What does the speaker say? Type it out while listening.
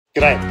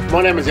G'day,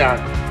 my name is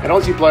Aaron, an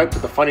Aussie bloke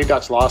with a funny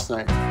Dutch last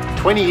name.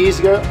 20 years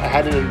ago, I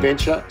had an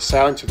adventure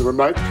sailing to the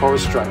remote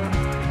Torres Strait.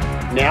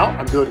 Now,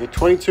 I'm building a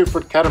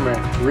 22-foot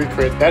catamaran to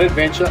recreate that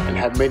adventure and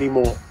have many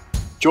more.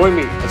 Join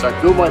me as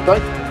I build my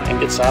boat and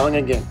get sailing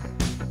again.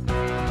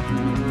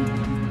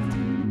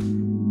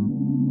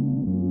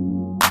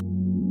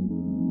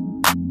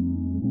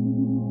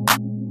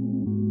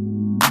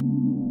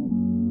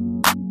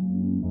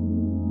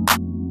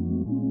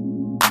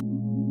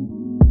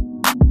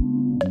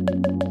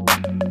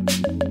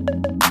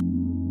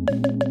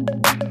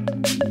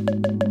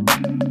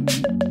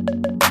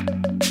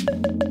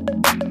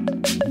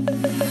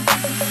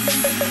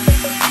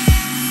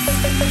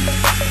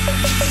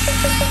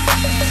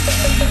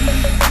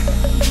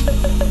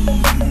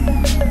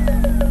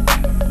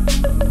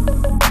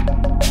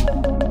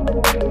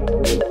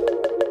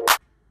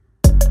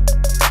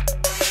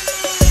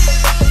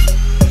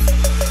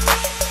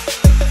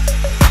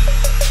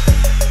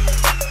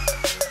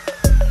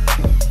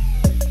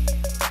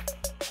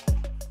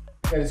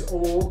 That is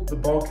all the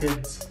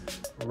bulkheads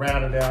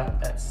rounded out.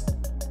 That's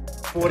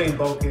 14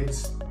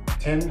 bulkheads,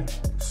 10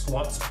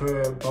 slots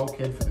per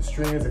bulkhead for the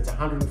stringers. That's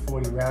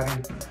 140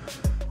 routing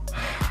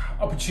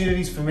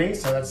opportunities for me.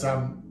 So that's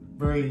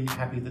very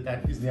happy that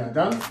that is now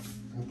done.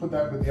 I'll put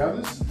that with the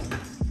others.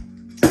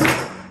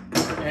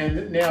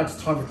 And now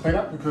it's time to clean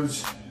up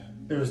because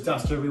there is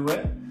dust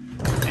everywhere.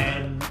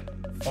 And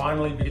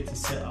finally we get to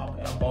set up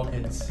our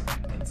bulkheads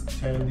and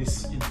turn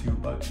this into a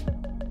boat.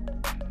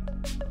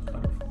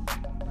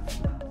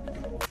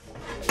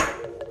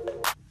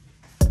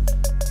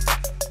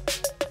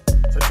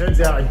 Turns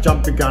out I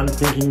jumped the gun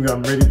thinking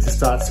I'm ready to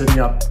start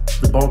setting up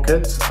the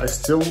bulkheads. I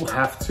still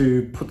have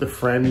to put the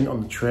framing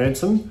on the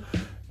transom.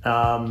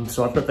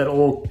 So I've got that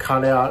all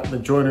cut out. The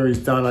joinery is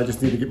done. I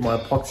just need to get my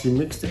epoxy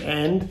mixed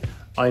and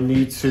I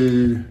need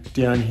to,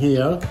 down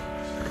here,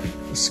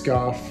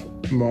 scarf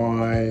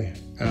my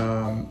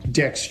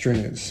deck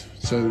stringers.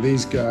 So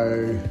these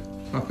go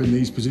up in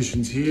these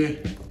positions here.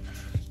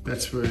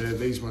 That's where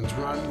these ones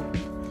run.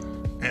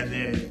 And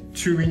they're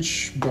 2"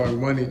 by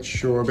 1"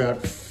 or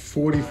about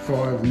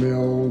 45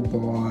 mil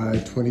by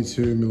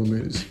 22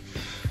 millimeters.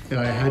 And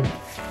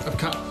I've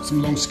cut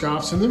some long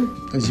scarves in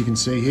them, as you can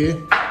see here.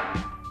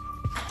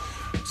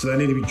 So they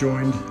need to be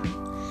joined.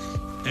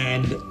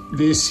 And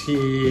this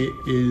here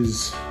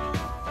is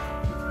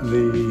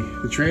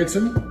the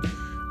transom.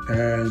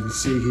 And you can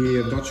see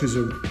here, notches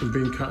have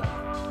been cut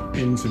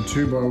in some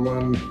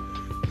 2x1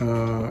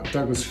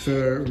 Douglas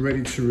fir,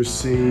 ready to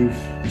receive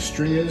the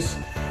stringers.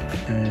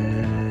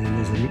 And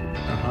there's a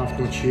half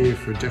notch here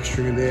for a deck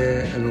stringer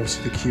there, and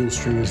also the keel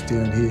stringers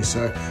down here.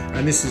 So,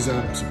 and this is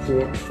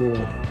support for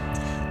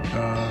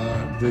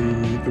the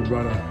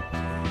rudder.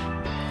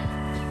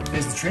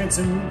 There's the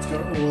transom. It's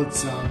got all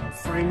its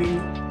framing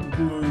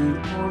glued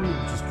on,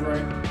 which is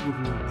great,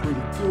 looking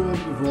pretty good.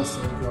 We've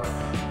also got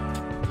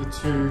the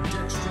 2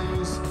 deck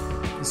stringers.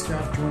 The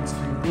scarf joints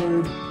have been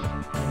glued,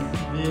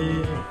 and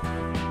there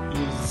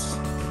is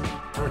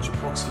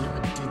epoxy I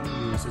didn't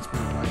use, it's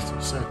been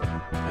wasted. So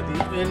at the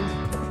end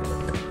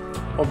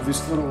of this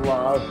little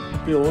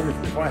build,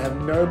 if I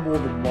have no more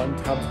than 1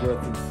 tub's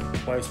worth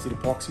of wasted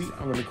epoxy,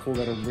 I'm going to call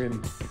that a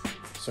win.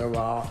 So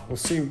we'll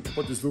see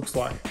what this looks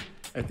like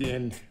at the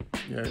end,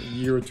 a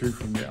year or 2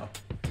 from now.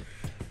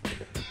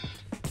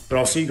 But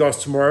I'll see you guys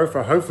tomorrow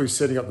for hopefully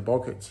setting up the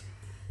bulkheads.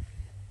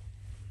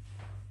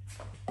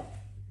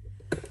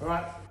 All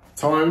right.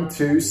 Time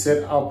to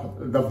set up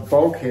the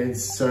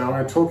bulkheads. So I'm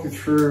going to talk you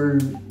through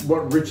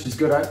what Richard's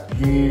got at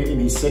here in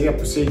his setting up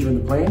procedure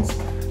and the plans.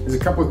 There's a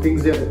couple of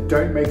things there that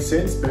don't make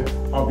sense, but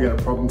I'll be able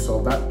to problem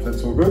solve that. So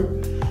that's all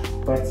good.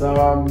 But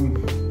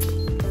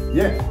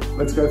yeah,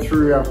 let's go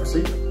through our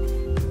procedure.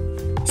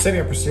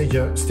 Setting up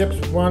procedure. Steps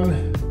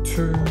 1,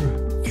 2,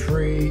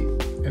 3,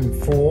 and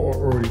 4 are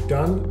already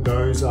done.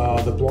 Those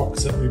are the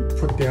blocks that we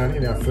put down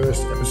in our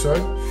first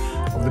episode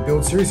of the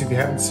build series. If you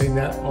haven't seen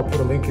that, I'll put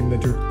a link in the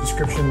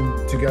description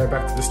to go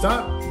back to the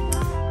start.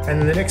 And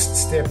then the next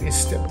step is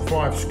step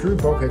 5. Screw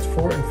bulkheads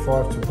 4 and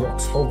 5 to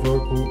blocks. Hold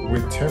vertical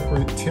with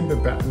temporary timber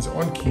battens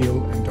on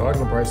keel and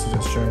diagonal braces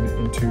as shown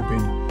in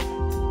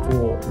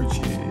 2B4, which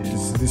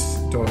is this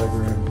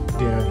diagram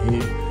down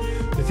here.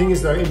 The thing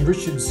is though, in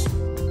Richard's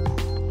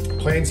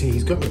plans here,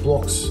 he's got the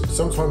blocks,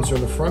 sometimes they're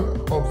on the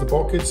front of the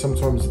bulkhead,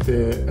 sometimes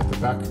they're at the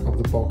back of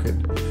the bulkhead.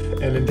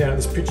 And then down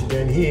this picture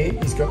down here,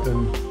 he's got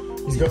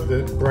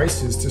the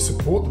braces to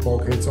support the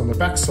bulkheads on the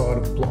back side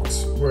of the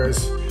blocks,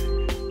 whereas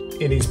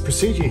in his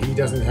procedure he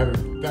doesn't have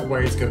it that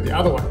way, he's got it the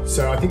other way.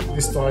 So I think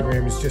this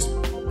diagram is just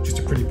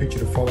a pretty picture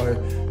to follow.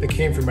 The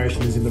key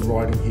information is in the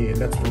writing here,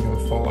 and that's what we're going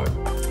to follow.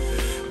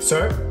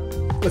 So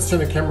let's turn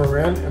the camera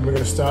around and we're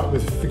going to start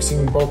with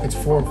fixing bulkheads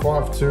 4 and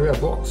 5 to our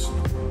blocks.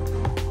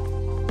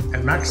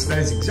 And Max, that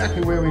is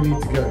exactly where we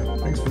need to go.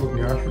 Thanks for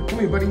looking after it. Come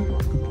here, buddy.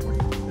 Good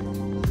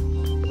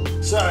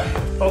boy. So,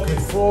 bulkhead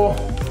 4,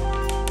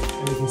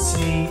 and you can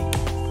see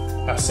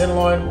our center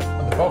line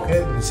on the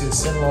bulkhead. You can see the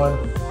center line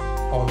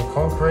on the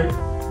concrete.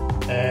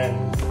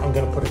 And I'm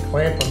going to put a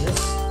clamp on this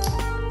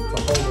to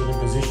hold it in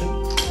position.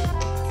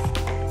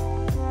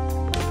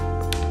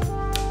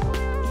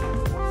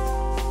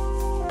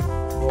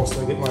 whilst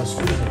I get my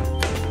screws in.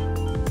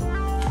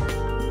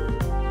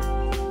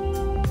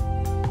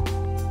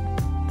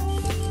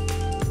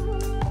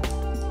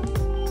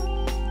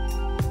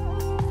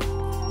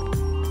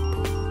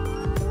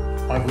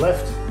 I've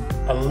left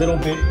a little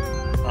bit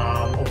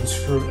of the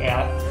screw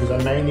out because I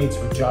may need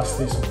to adjust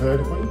this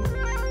vertically.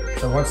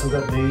 So once I've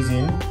got these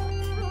in,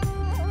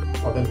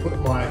 I'll then put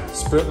my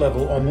spirit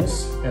level on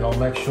this and I'll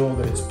make sure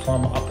that it's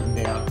plumb up and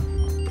down.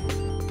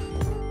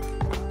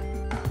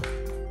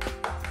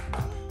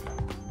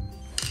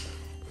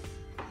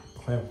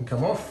 Clamp can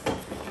come off.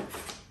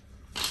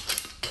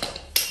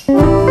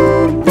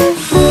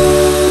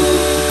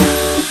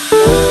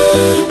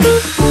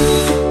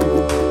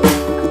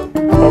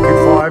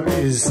 Bulkhead 5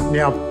 is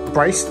now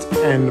braced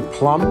and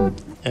plumb,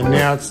 and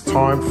now it's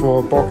time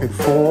for bulkhead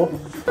 4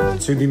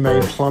 to be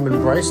made plumb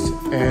and braced.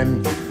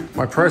 And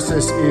my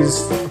process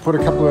is to put a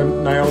couple of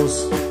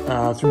nails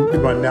through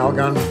with my nail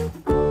gun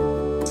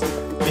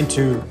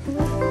into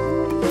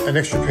an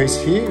extra piece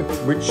here,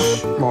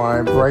 which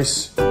my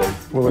brace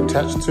will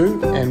attach to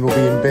and will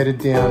be embedded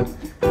down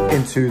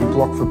into the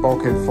block for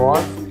bulkhead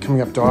 5,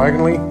 coming up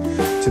diagonally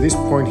to this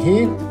point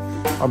here.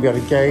 I'll be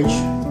able to gauge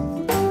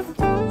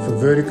for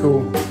vertical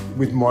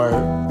with my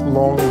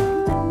long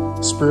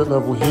spirit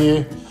level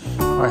here.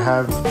 I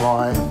have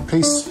my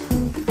piece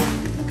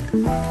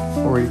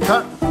already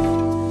cut,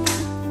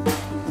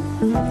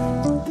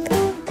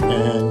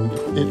 and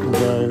it will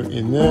go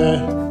in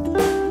there.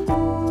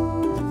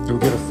 It'll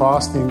get a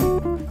fastening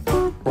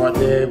right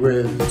there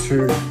where the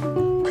two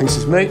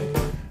pieces meet,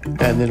 and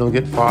then it'll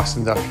get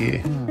fastened up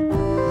here.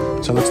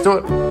 So let's do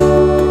it.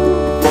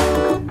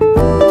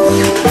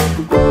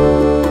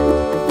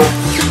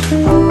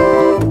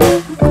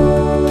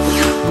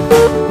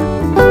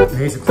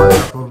 Here's a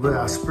close-up of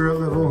our spirit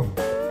level.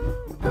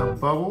 Our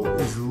bubble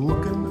is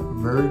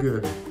looking very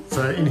good.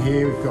 So in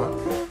here we've got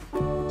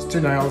 2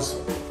 nails,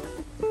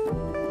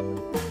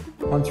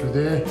 one through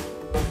there,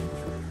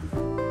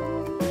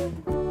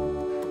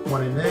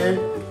 one in there,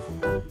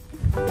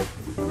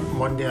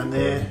 one down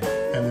there,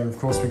 and then of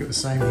course we've got the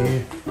same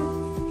here,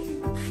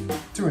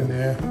 2 in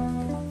there,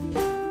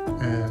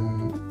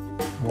 and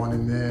 1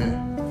 in there,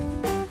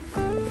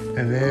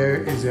 and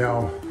there is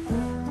our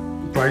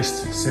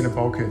braced center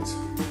bulkheads.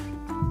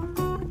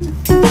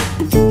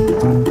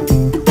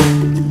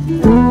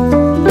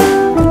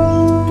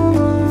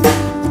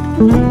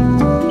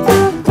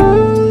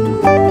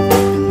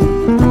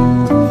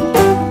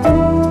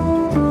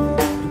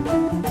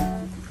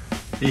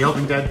 Are you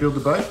helping Dad build the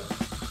boat?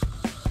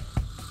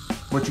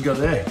 What you got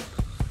there? This?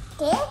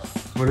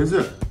 What is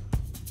it?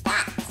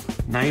 That.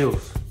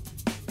 Nails.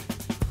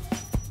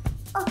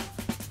 Oh,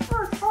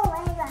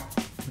 forever.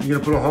 You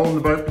gonna put a hole in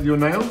the boat with your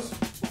nails?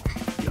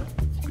 Yeah,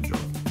 good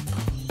job.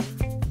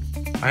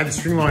 I had the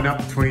string line up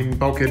between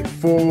bulkhead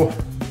 4,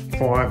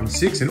 5 and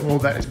 6, and all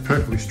that is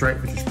perfectly straight,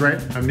 which is great.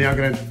 I'm now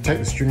gonna take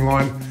the string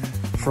line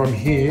from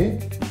here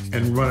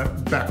and run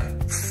it back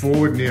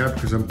forward now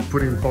because I'm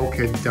putting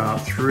bulkhead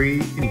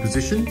 3 in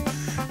position,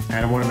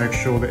 and I want to make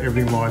sure that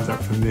everything lines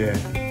up from there.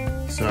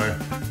 So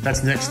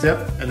that's the next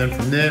step, and then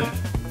from there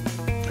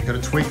I'm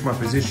going to tweak my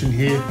position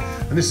here,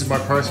 and this is my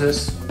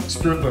process.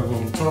 Spirit level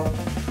on the top.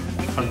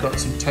 I've got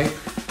some tape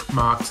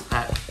marked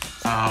at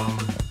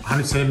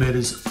 100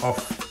 centimeters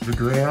off the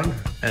ground,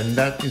 and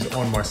that is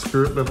on my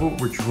spirit level,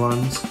 which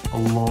runs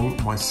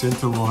along my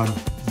center line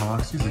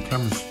marks. See, the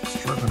camera's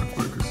struggling to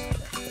focus.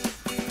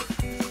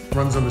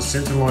 Runs on the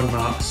center line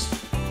marks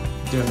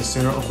down the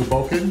center of the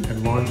bulkhead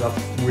and lines up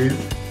with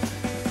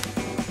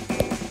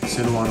the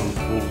center line on the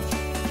floor.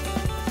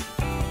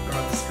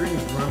 Alright, the string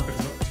is run, but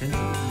it's not tensioned.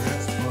 Now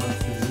it's time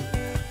to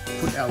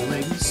put our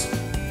legs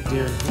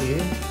down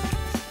here,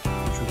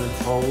 which will then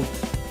hold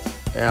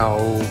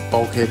our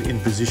bulkhead in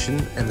position,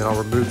 and then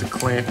I'll remove the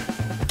clamp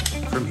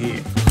from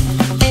here.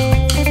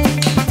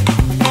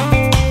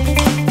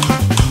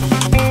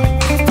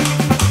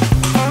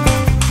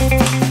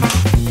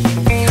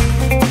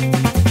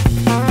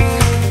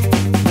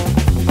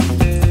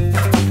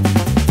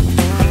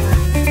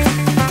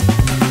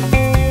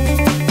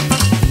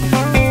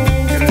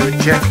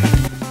 Check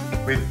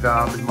with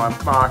my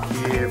mark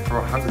here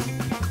for 100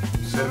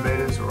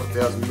 centimeters or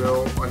 1000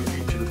 mil on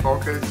each of the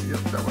bulkheads. Yep,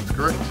 that one's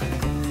correct.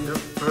 Yep,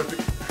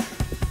 perfect.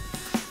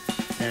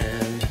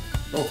 And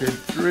bulkhead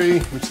 3,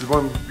 which is the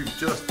one we've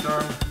just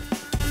done.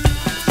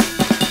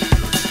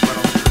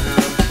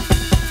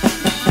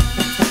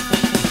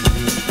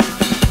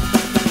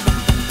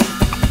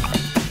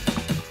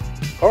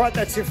 Alright,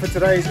 that's it for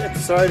today's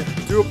episode.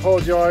 I do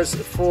apologise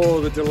for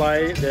the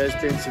delay. There's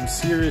been some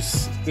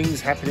serious things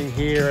happening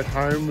here at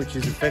home which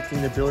is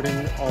affecting the building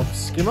of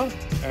Skimmer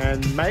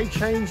and may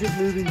change it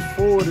moving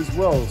forward as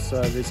well.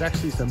 So there's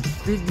actually some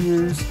big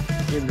news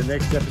in the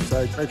next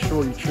episode. Make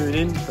sure you tune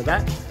in for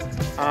that.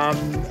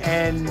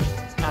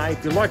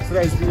 If you like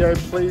today's video,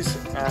 please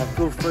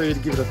feel free to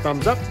give it a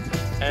thumbs up.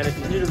 And if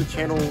you're new to the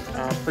channel,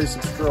 please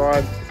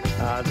subscribe.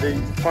 The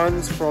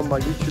funds from my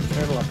YouTube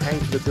channel are paying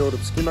for the build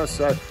of Skimmer,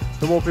 so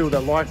the more people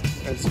that like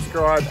and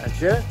subscribe and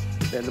share,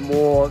 then the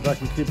more they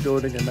can keep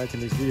building and making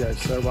these videos.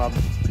 So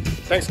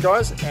Thanks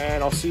guys,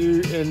 and I'll see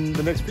you in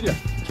the next video.